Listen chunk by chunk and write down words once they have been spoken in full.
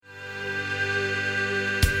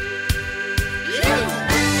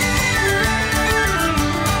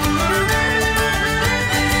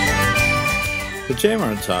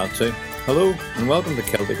Jaymer and Tatsu. Hello and welcome to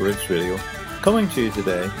Celtic Roots Radio, coming to you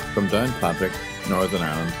today from Downpatrick, Northern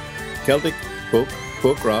Ireland. Celtic,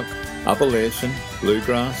 folk rock, Appalachian,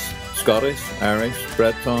 bluegrass, Scottish, Irish,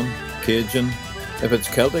 Breton, Cajun. If it's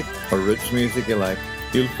Celtic or roots music you like,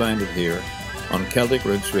 you'll find it here on Celtic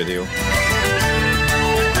Roots Radio.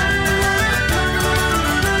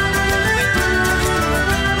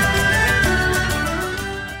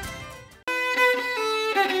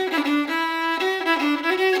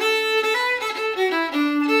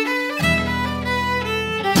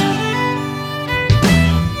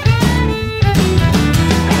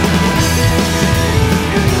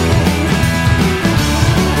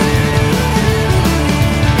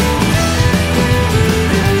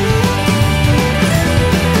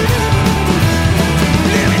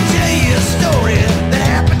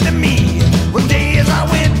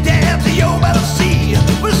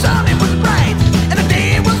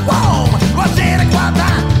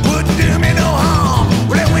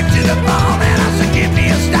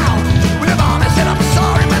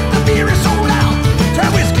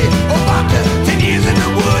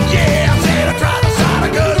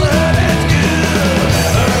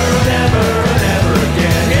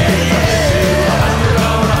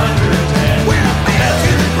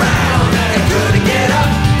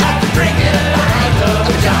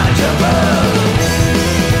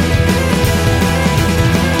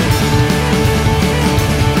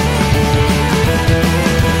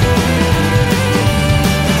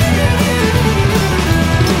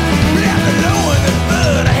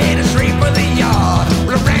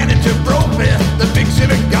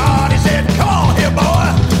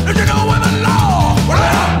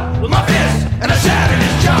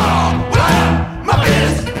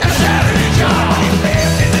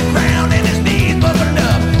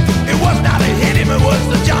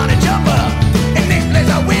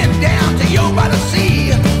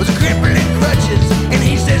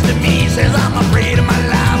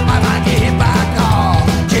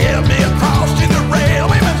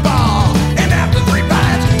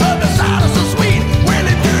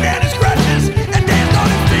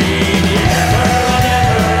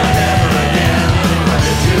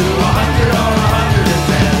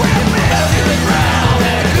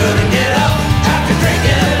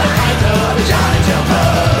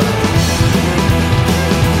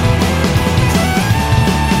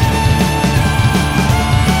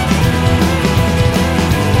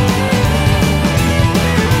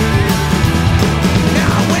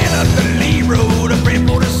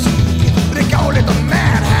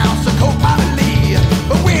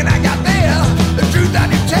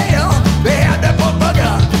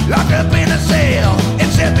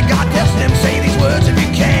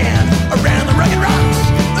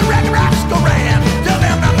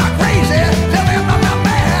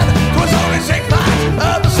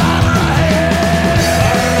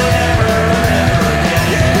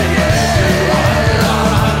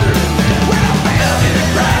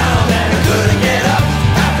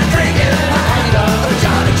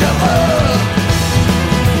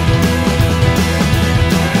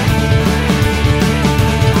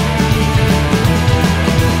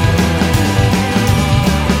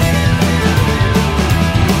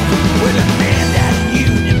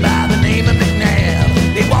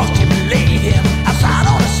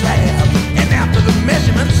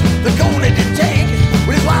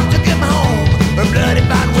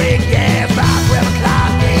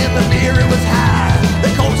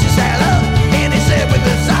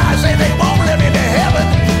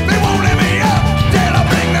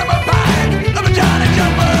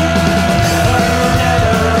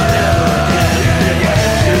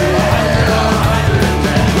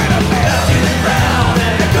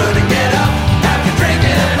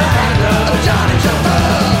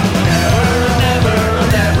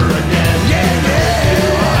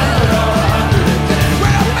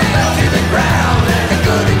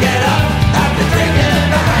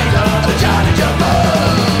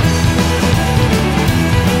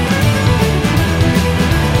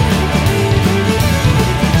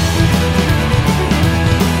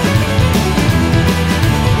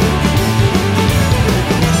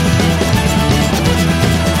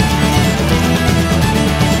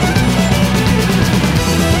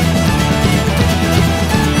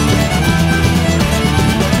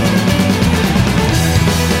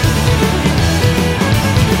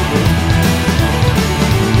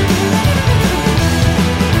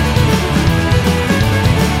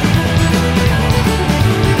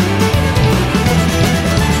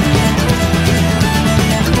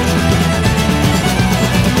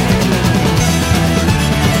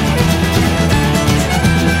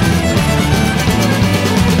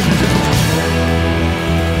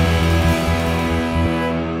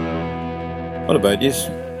 about yous?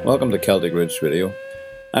 Welcome to Celtic Roots Radio.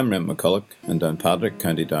 I'm Rim McCulloch in Downpatrick,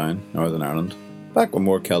 County Down, Northern Ireland. Back with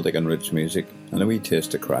more Celtic and roots music and a wee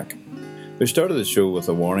taste of crack. We started the show with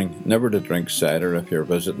a warning never to drink cider if you're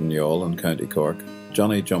visiting Youghal in County Cork.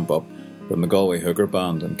 Johnny Jump Up from the Galway Hooker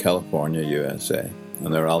Band in California, USA,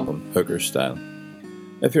 and their album Hooker Style.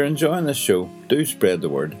 If you're enjoying this show, do spread the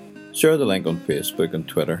word. Share the link on Facebook and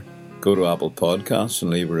Twitter. Go to Apple Podcasts and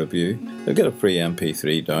leave a review. You'll get a free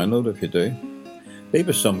MP3 download if you do. Leave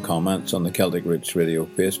us some comments on the Celtic Roots Radio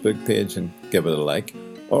Facebook page and give it a like,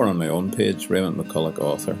 or on my own page, Raymond McCulloch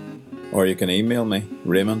Author. Or you can email me,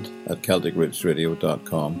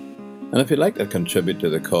 raymond@celticrootsradio.com. And if you'd like to contribute to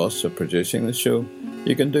the costs of producing the show,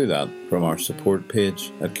 you can do that from our support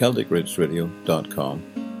page at celticrootsradio.com.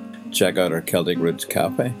 Check out our Celtic Roots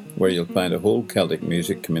Cafe, where you'll find a whole Celtic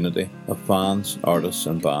music community of fans, artists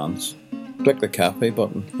and bands. Click the cafe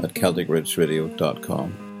button at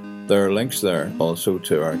celticrootsradio.com. There are links there also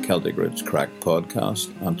to our Celtic Roots Crack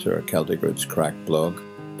podcast and to our Celtic Roots Crack blog.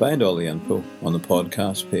 Find all the info on the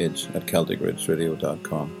podcast page at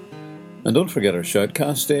celticrootsradio.com. And don't forget our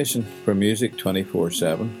shoutcast station for music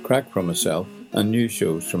 24/7, crack from myself, and new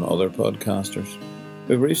shows from other podcasters.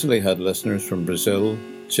 We've recently had listeners from Brazil,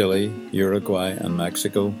 Chile, Uruguay and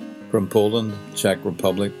Mexico, from Poland, Czech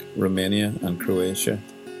Republic, Romania and Croatia,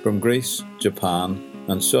 from Greece, Japan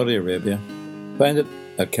and Saudi Arabia. Find it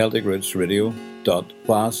at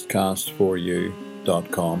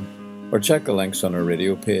celticrootsradio.fastcast4u.com or check the links on our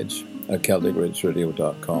radio page at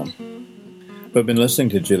celticrootsradio.com. We've been listening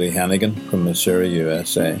to Julie Hennigan from Missouri,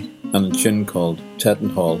 USA, and a tune called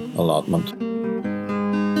Tettenhall Allotment.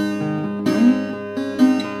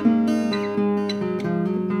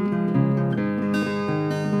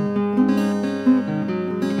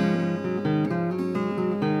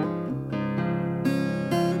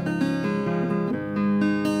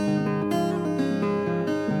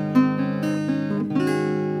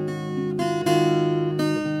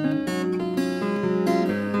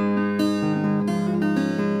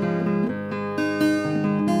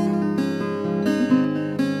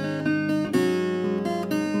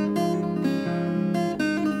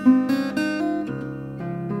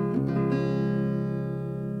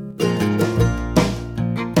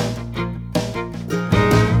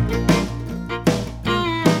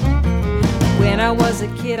 I was a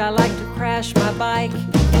kid, I liked to crash my bike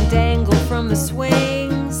and dangle from the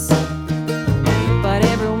swings. But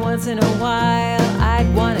every once in a while,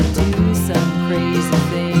 I'd want to do some crazy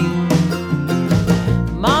thing.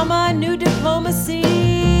 Mama knew diplomacy,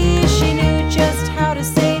 she knew just how to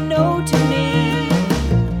say no to me.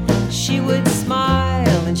 She would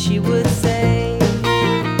smile and she would say,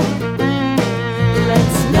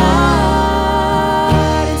 let's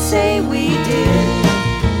nod and say we did.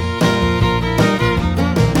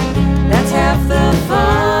 Half the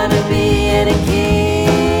fun of being a kid.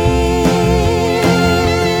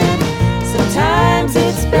 Sometimes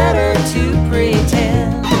it's better to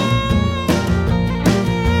pretend,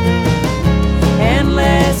 and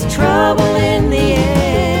less trouble in the end.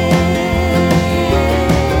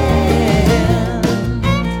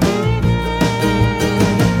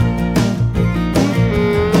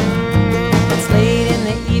 It's late in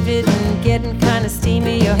the evening, getting kinda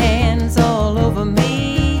steamy, your hands all over me.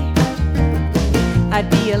 I'd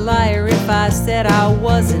be a liar if I said I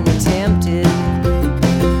wasn't tempted.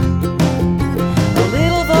 A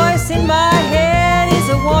little voice in my head is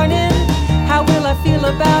a warning. How will I feel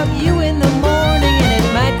about you in the morning? And it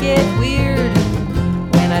might get weird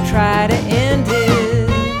when I try to end it.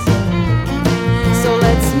 So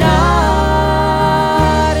let's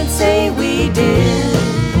nod and say we did.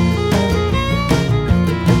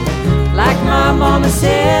 Like my mama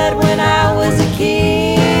said when I was a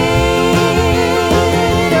kid.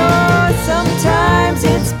 Sometimes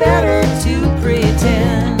it's better to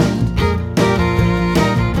pretend,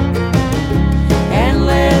 and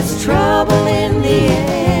less trouble in the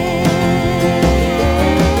end.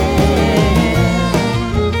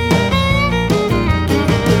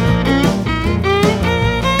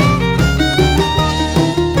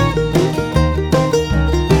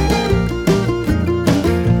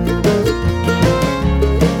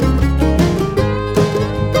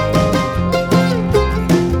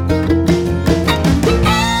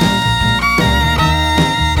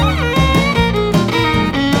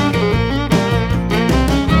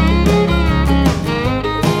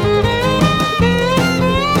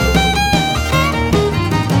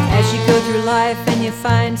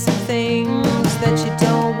 Find some things that you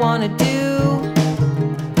don't want to do,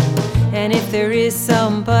 and if there is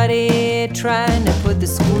somebody trying to put the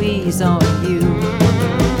squeeze on you,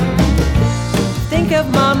 think think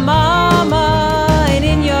of my mama, and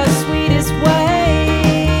in your sweetest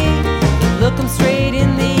way, look 'em straight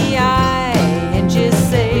in the eye and just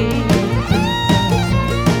say,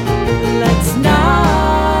 let's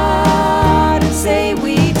nod and say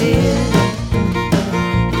we did.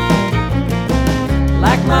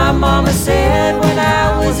 Like my mama said when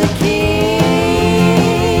I was a kid,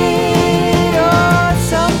 oh,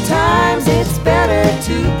 sometimes it's better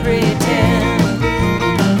to pretend,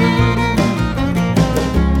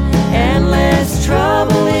 and less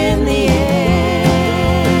trouble in the end.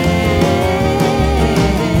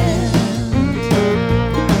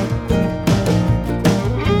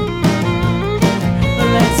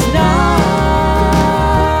 Let's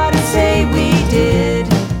nod and say we did.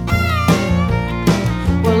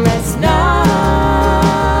 Well, let's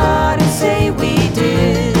nod and say we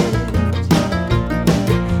did.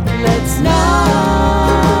 Let's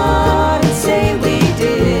nod and say we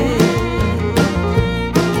did.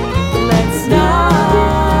 Let's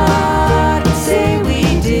nod and say we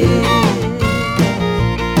did.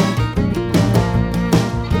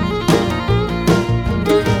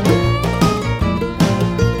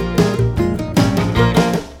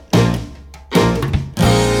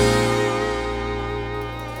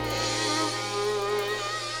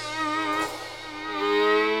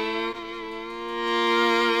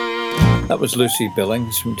 That was Lucy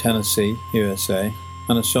Billings from Tennessee, USA,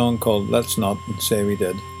 and a song called Let's Not and Say We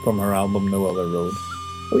Did from her album No Other Road.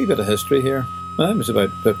 A wee bit of history here. When I was about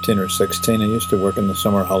 15 or 16, I used to work in the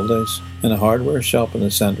summer holidays in a hardware shop in the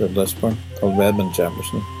centre of Lisburn called Redmond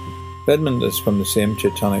Jefferson. Redmond is from the same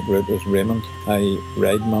Teutonic root as Raymond, i.e.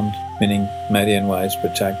 Raidmond, meaning mighty and wise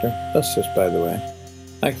protector. That's just by the way.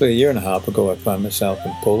 Actually, a year and a half ago I found myself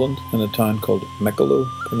in Poland in a town called Mikołów,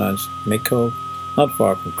 pronounced Mikoł, not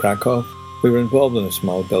far from Krakow. We were involved in a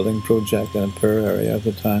small building project in a poor area at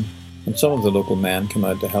the time, and some of the local men came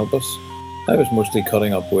out to help us. I was mostly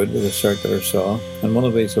cutting up wood with a circular saw, and one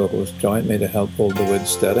of these locals joined me to help hold the wood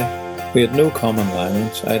steady. We had no common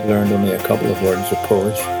language. I'd learned only a couple of words of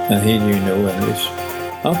Polish, and he knew no English.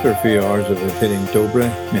 After a few hours of repeating dobre,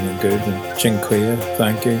 meaning good, and dziękuję,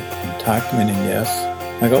 thank you, and tak, meaning yes,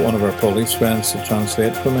 I got one of our Polish friends to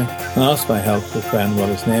translate for me, and asked my helpful friend what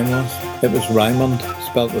his name was. It was Raymond,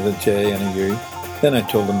 spelt with a J and a U. Then I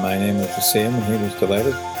told him my name was the same, and he was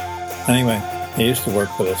delighted. Anyway, he used to work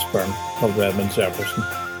for this firm called Redmond Jefferson.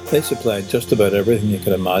 They supplied just about everything you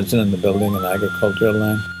could imagine in the building and agricultural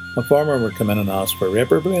line. A farmer would come in and ask for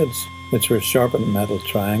raper blades, which were sharpened metal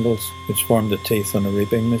triangles which formed the teeth on a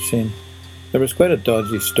reaping machine. There was quite a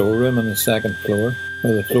dodgy storeroom on the second floor,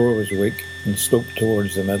 where the floor was weak and sloped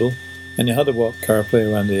towards the middle, and you had to walk carefully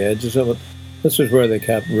around the edges of it. This was where they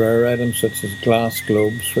kept rare items such as glass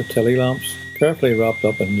globes for tilly lamps, carefully wrapped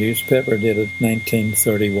up in newspaper dated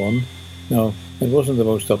 1931. No, it wasn't the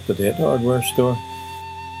most up-to-date hardware store.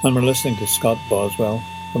 And we're listening to Scott Boswell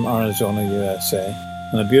from Arizona, USA,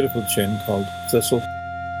 and a beautiful tune called Thistle.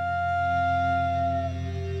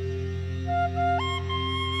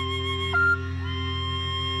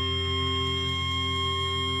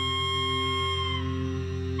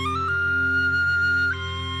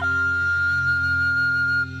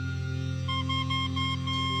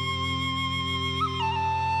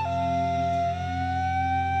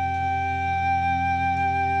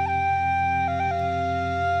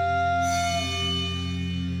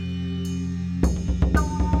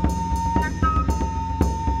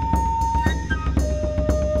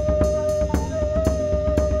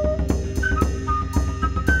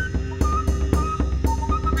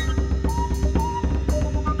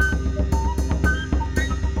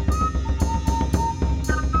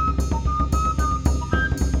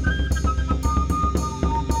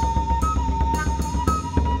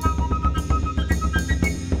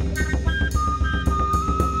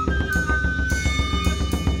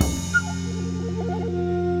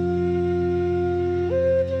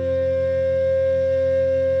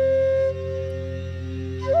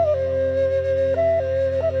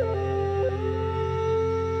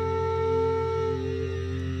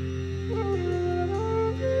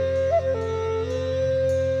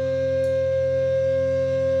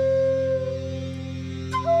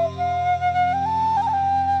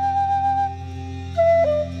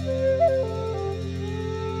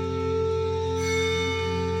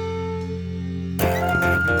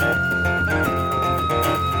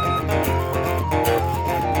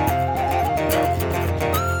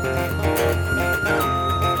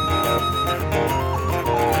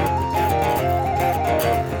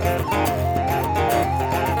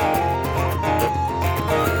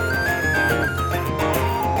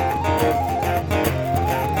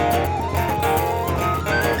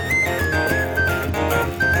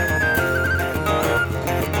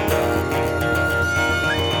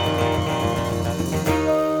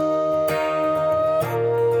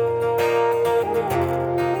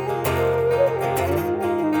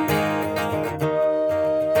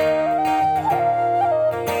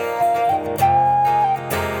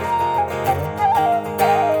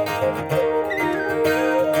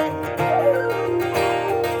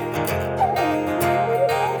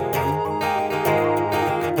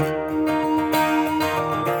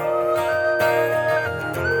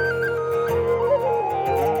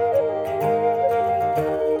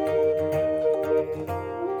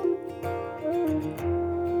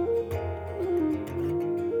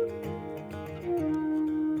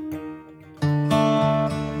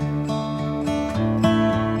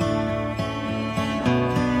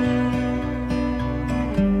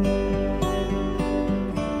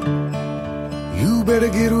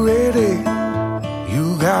 better get ready.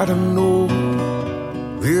 You gotta know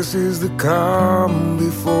this is the calm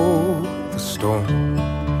before the storm.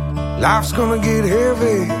 Life's gonna get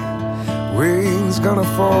heavy, rain's gonna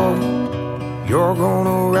fall. You're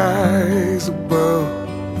gonna rise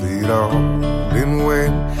above it all. And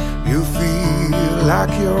when you feel like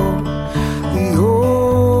you're the only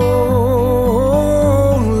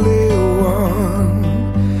one,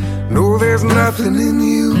 no, there's nothing in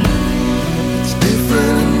you that's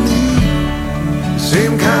different in me.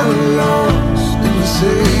 Same kind of lost in the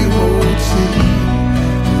same old sea,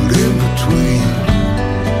 but in between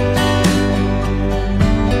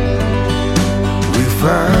we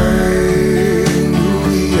find who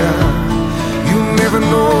we are. You never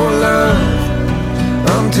know love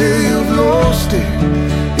until you've lost it.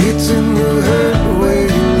 It's in the hurt where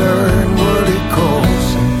you learn what it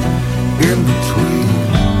costs. In between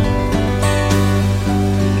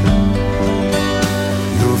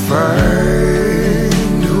you'll find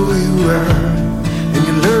who you are, and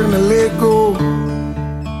you learn to let go.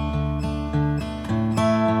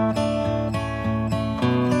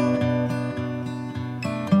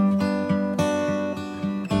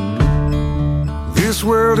 This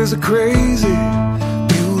world is a crazy,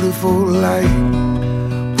 beautiful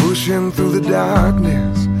light, pushing through the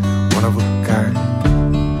darkness, one of a kind.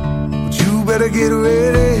 But you better get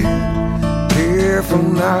ready, careful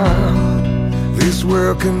now. This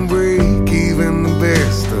world can break even the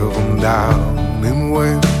best of them down. And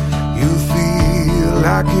when you feel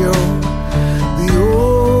like you're the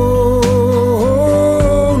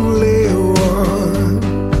only one,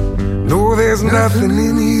 no, there's nothing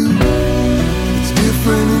in you that's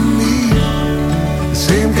different in me. The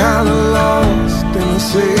same kind of lost in the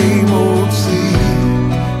same old sea,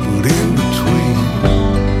 but in between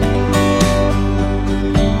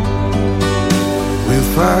we'll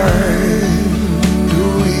find who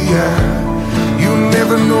we are. You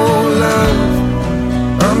never know love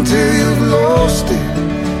until you've lost it.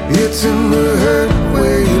 It's in the hurt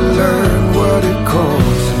where you learn what it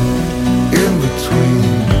costs. In between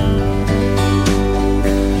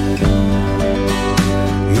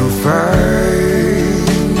you'll find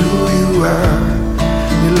who you are.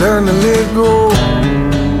 You learn to let go.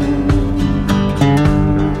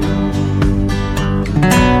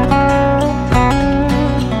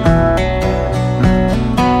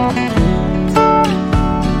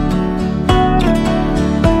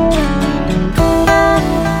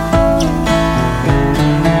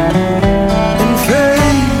 And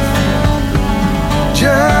faith,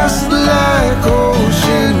 just like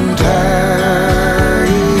ocean tides,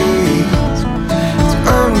 it's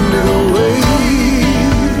under the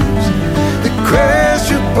waves that crash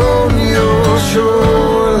upon your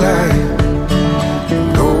shoreline,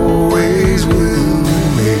 and always will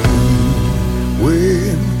remain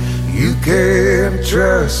when you can't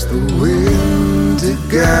trust the wind to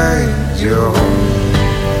guide your home.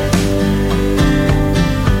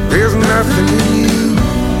 There's nothing in you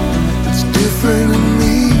that's different in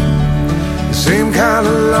me. The same kind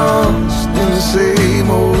of lost in the same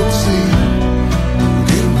old sea, and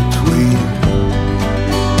in between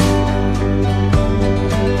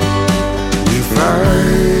we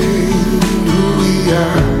find who we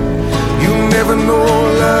are. You never know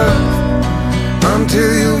love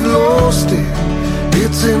until you've lost it.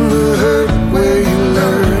 It's in the hurt where you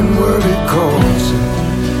learn what it costs.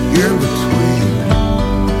 In between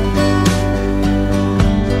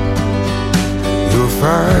you'll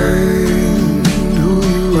find who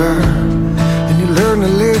you are, and you learn to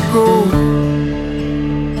let go.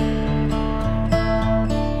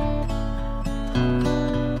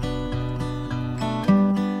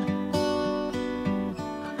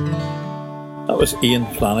 That was Ian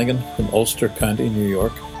Flanagan from Ulster County, New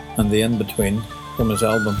York, and the In-Between from his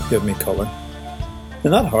album Give Me Colour.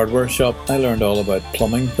 In that hardware shop, I learned all about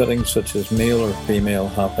plumbing fittings such as male or female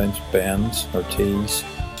half-inch bends or tees,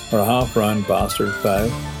 or a half-round bastard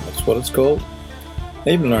valve, that's what it's called. I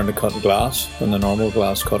even learned to cut glass when the normal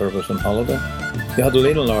glass cutter was on holiday. You had to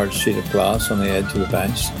lean a large sheet of glass on the edge of the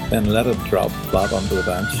bench, then let it drop flat onto the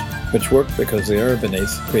bench, which worked because the air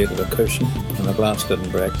beneath created a cushion and the glass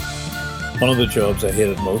didn't break. One of the jobs I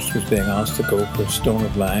hated most was being asked to go for a stone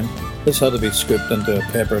of lime. This had to be scooped into a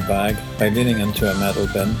paper bag by leaning into a metal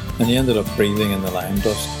bin, and you ended up breathing in the lime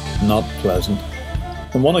dust. Not pleasant.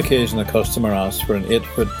 On one occasion a customer asked for an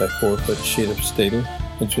 8-foot by 4-foot sheet of steel,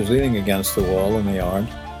 which was leaning against the wall in the yard.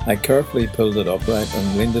 I carefully pulled it upright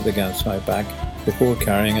and leaned it against my back before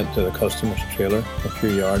carrying it to the customer's trailer a few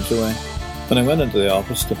yards away. When I went into the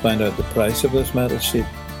office to find out the price of this metal sheet,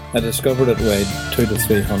 I discovered it weighed 200 to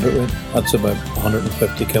 300 weight. That's about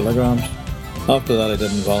 150 kilograms. After that, I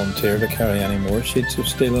didn't volunteer to carry any more sheets of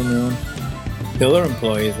steel on my own. The other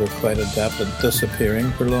employees were quite adept at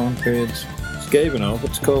disappearing for long periods, scaving off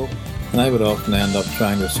it's called, and I would often end up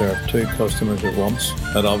trying to serve 2 customers at once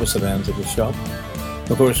at opposite ends of the shop.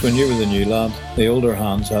 Of course, when you were the new lad, the older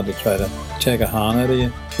hands had to try to take a hand out of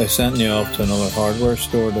you by sending you off to another hardware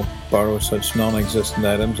store to borrow such non-existent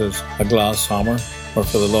items as a glass hammer or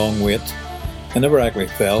for the long wait. I never actually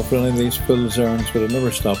fell for any of these fool's errands, but it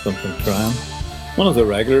never stopped them from trying. One of the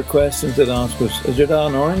regular questions they'd ask was, "Is your dad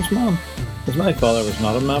an Orange man?" As my father was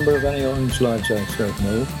not a member of any Orange Lodge, I said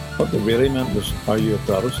no. What they really meant was, "Are you a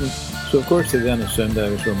Protestant?" So of course they then assumed I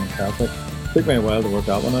was Roman Catholic. It took me a while to work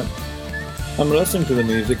that one out. I'm listening to the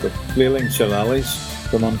music of Flailing Shillelaghs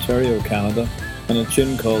from Ontario, Canada, and a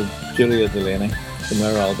tune called Julia Delaney from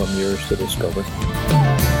their album Yours to Discover.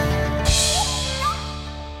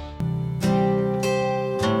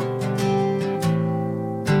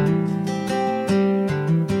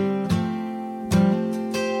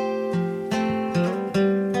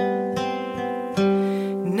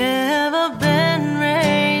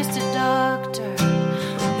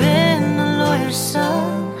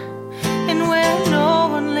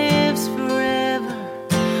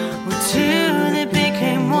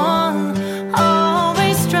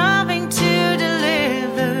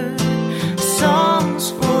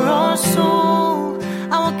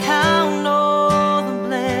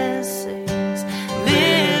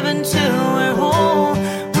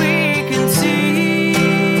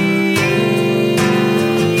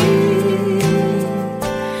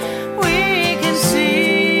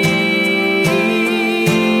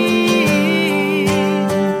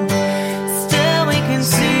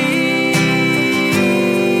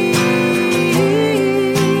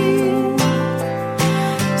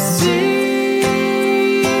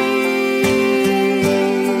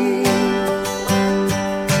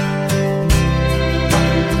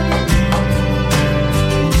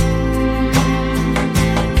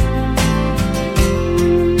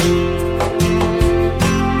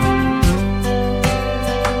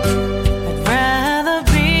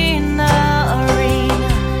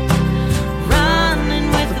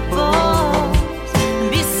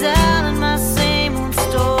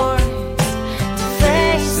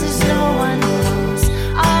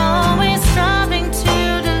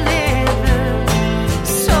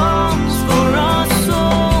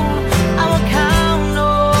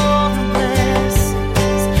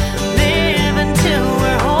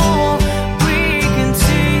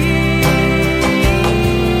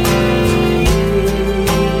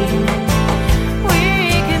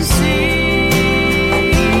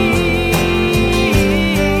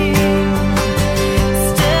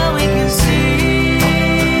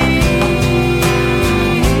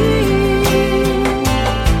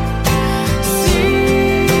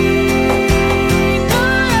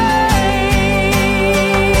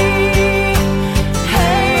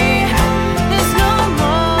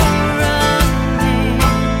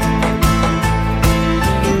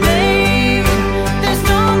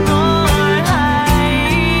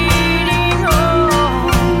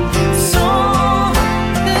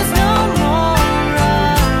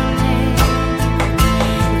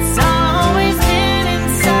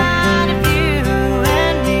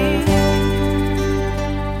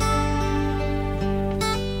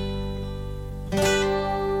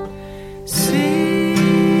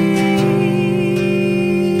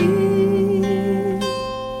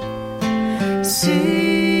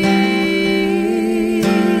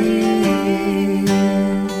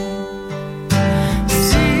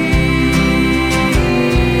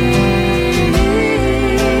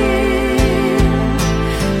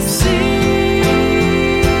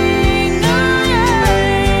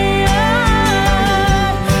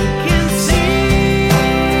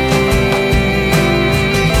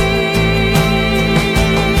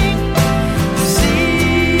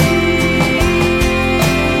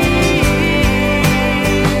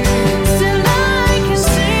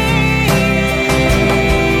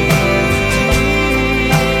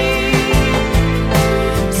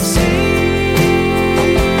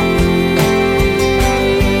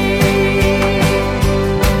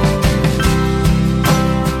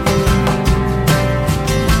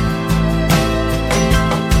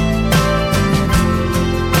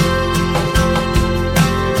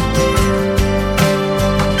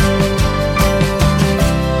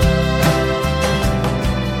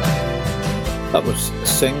 That was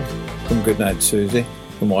Sing from Goodnight Susie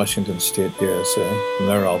from Washington State, USA, from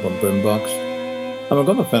their album Boombox. And we're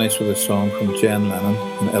going to finish with a song from Jen Lennon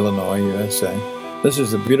in Illinois, USA. This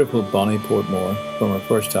is the beautiful Bonnie Portmore from her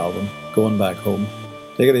first album, Going Back Home.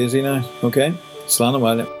 Take it easy now, okay? Slán a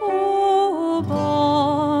while. Oh,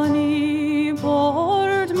 bonny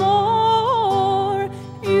Portmore,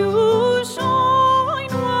 you shine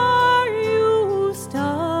where you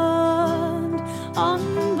stand,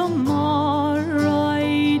 and the more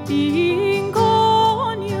I think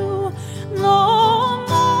on you, the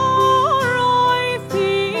more I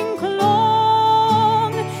think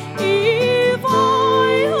long. If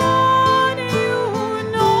I had you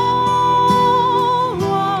know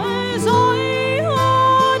as I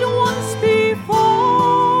had once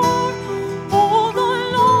before, all the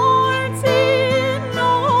lords in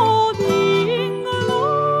all England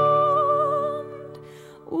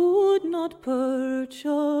would not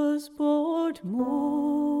purchase Portmore.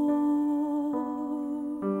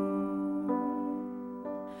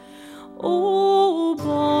 Oh,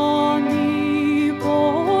 bonny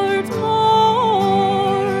Portmore,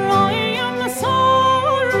 I am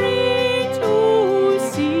sorry to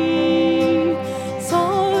see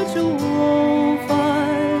such woeful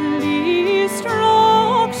destruction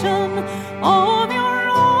of your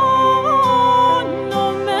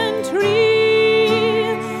ornamentry,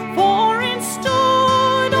 for it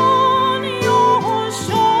stood on your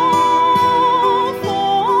shore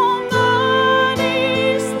for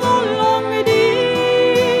many the long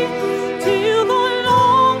day, till the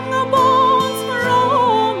long bones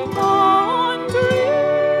from Montreal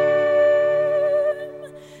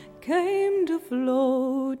came to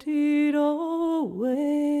float it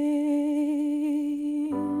away.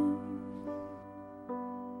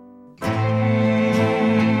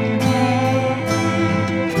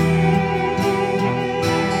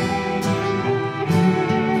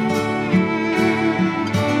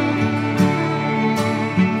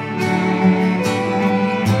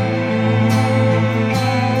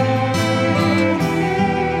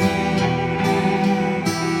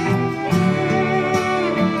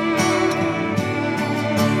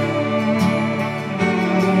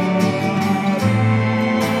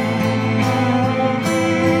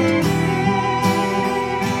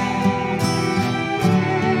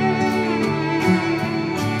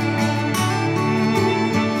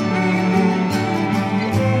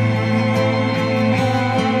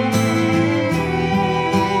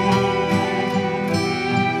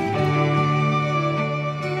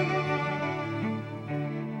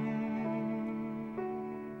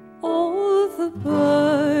 All the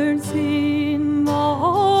birds in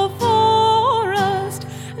the forest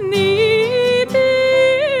need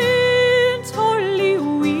bitterly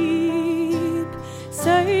weep,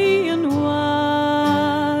 saying,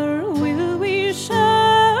 where will we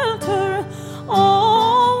shelter?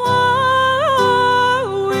 Oh,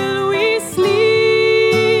 where will we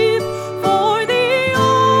sleep? For the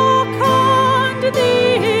oak and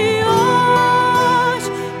the ash,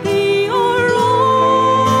 the old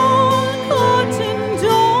cotton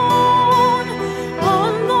down,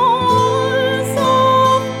 and the walls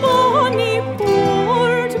of bonny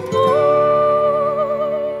Portmore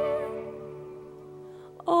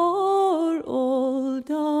are all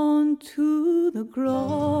down to the ground.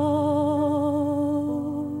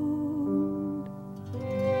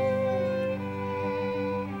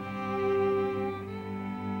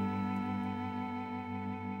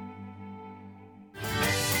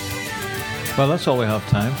 Well, that's all we have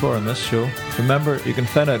time for on this show. Remember, you can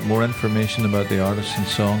find out more information about the artists and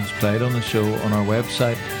songs played on the show on our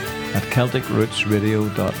website at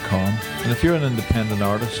CelticRootsRadio.com. And if you're an independent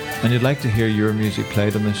artist and you'd like to hear your music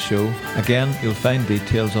played on this show, again, you'll find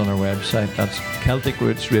details on our website. That's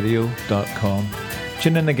CelticRootsRadio.com.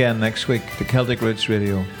 Tune in again next week to Celtic Roots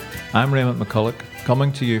Radio. I'm Raymond McCulloch,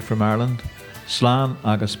 coming to you from Ireland. Slán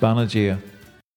agus Banagia.